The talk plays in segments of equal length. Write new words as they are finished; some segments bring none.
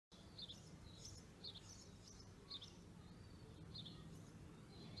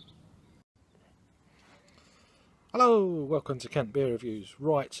Hello, welcome to Kent Beer Reviews.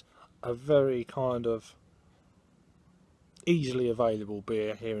 Right, a very kind of easily available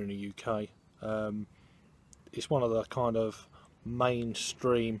beer here in the UK. It's one of the kind of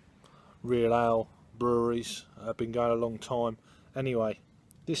mainstream real ale breweries. Been going a long time. Anyway,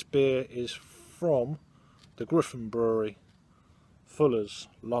 this beer is from the Griffin Brewery, Fuller's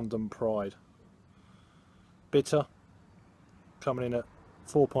London Pride. Bitter, coming in at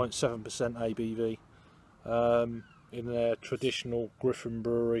 4.7% ABV. In their traditional Griffin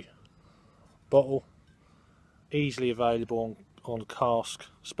Brewery bottle, easily available on cask,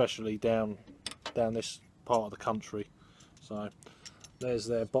 especially down this part of the country. So there's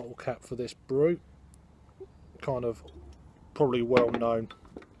their bottle cap for this brew, kind of probably well known,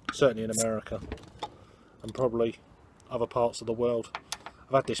 certainly in America and probably other parts of the world.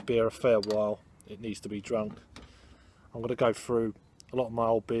 I've had this beer a fair while, it needs to be drunk. I'm going to go through a lot of my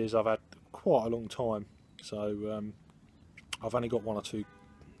old beers I've had quite a long time. So I've only got one or two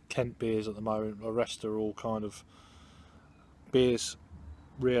Kent beers at the moment. The rest are all kind of beers,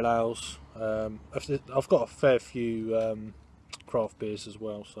 real ales. I've got a fair few craft beers as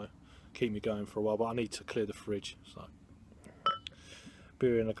well, so keep me going for a while. But I need to clear the fridge. So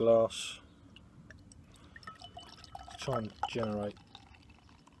beer in a glass. Try and generate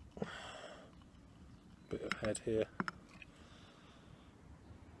a bit of head here.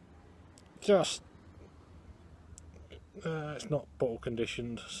 Just it's not bottle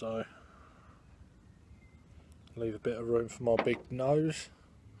conditioned, so leave a bit of room for my big nose.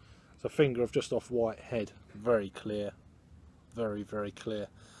 It's a finger of just off white head, very clear, very clear.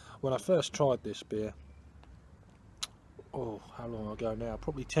 When I first tried this beer, oh, how long ago now?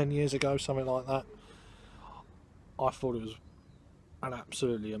 Probably 10 years ago, something like that. I thought it was an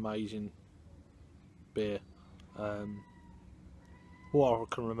absolutely amazing beer. What I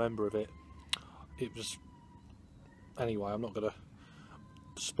can remember of it, it was. Anyway, I'm not going to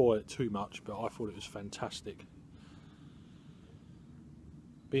spoil it too much, but I thought it was fantastic.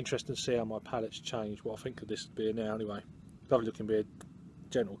 Be interesting to see how my palate's changed, what I think of this beer now anyway. Lovely looking beer,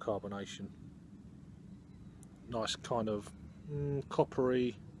 gentle carbonation. Nice kind of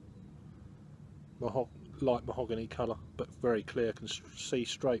coppery, light mahogany colour, but very clear, can see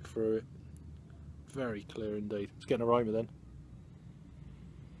straight through it. Very clear indeed. It's getting aroma then.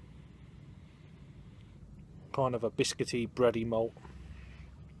 Kind of a biscuity, bready malt.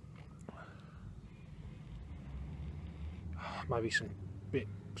 Maybe some bit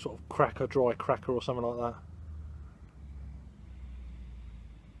sort of cracker, dry cracker or something like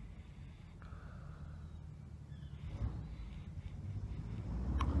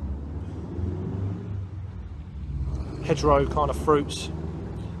that. Hedgerow kind of fruits,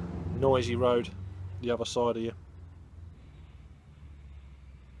 noisy road the other side of you.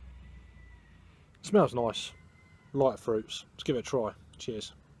 Smells nice, light fruits. Let's give it a try.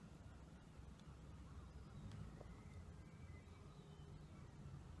 Cheers.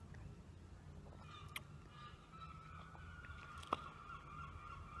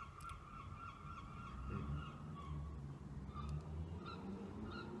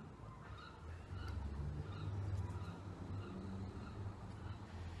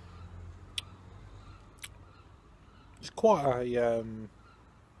 It's quite a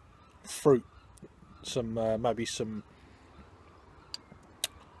fruit. Some maybe some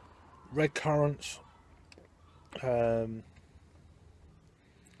red currants. There's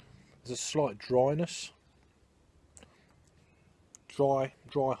a slight dryness, dry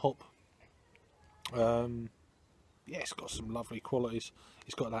hop. Yeah, it's got some lovely qualities.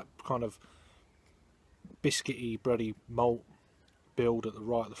 It's got that kind of biscuity, bready malt build at the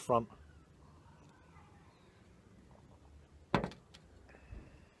right at the front.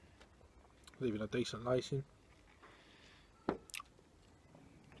 Leaving a decent lacing.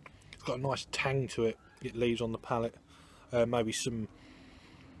 It's got a nice tang to it. It leaves on the palate. Maybe some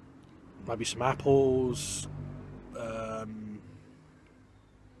apples.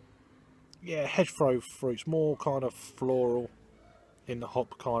 Yeah, hedgerow fruits. More kind of floral in the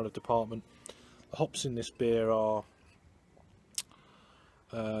hop kind of department. The hops in this beer are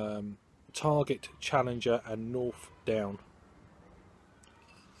Target, Challenger, and Northdown.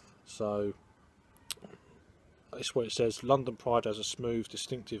 So that's what it says. London Pride has a smooth,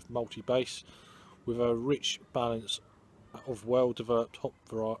 distinctive malty base with a rich balance of well-developed hop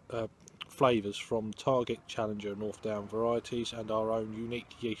flavours from Target, Challenger, Northdown varieties and our own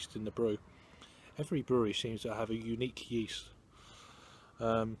unique yeast in the brew. Every brewery seems to have a unique yeast.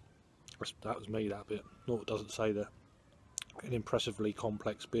 That was me, that bit. No, it doesn't say that. An impressively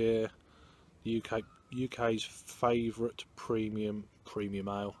complex beer. The UK's favourite premium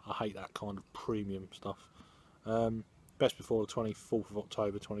ale. I hate that kind of premium stuff. Best before the 24th of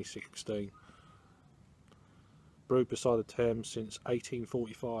October 2016. Brewed beside the Thames since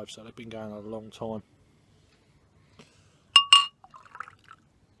 1845, so they've been going on a long time.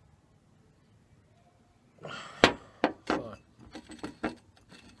 So,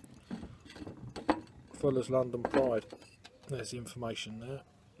 Fuller's London Pride. There's the information there,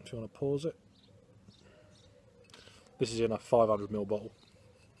 if you want to pause it. This is in a 500ml bottle.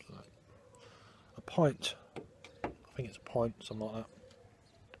 So, a pint. I think it's a pint, something like that.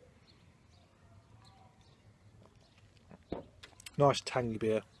 Nice tangy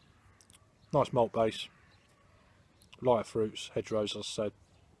beer. Nice malt base. Lighter fruits, hedgerows as I said.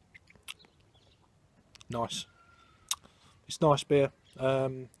 Nice. It's nice beer.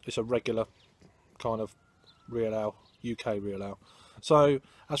 It's a regular kind of real ale, UK real ale. So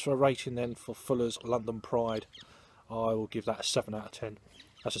as for a rating then for Fuller's London Pride, I will give that a 7 out of 10.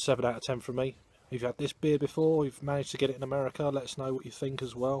 That's a 7 out of 10 from me. If you've had this beer before, you've managed to get it in America, let us know what you think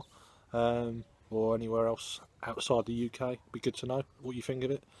as well. Or anywhere else outside the UK, it'd be good to know what you think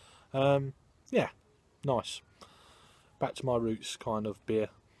of it. Yeah, nice. Back to my roots kind of beer.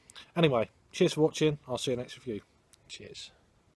 Anyway, cheers for watching. I'll see you next review. Cheers.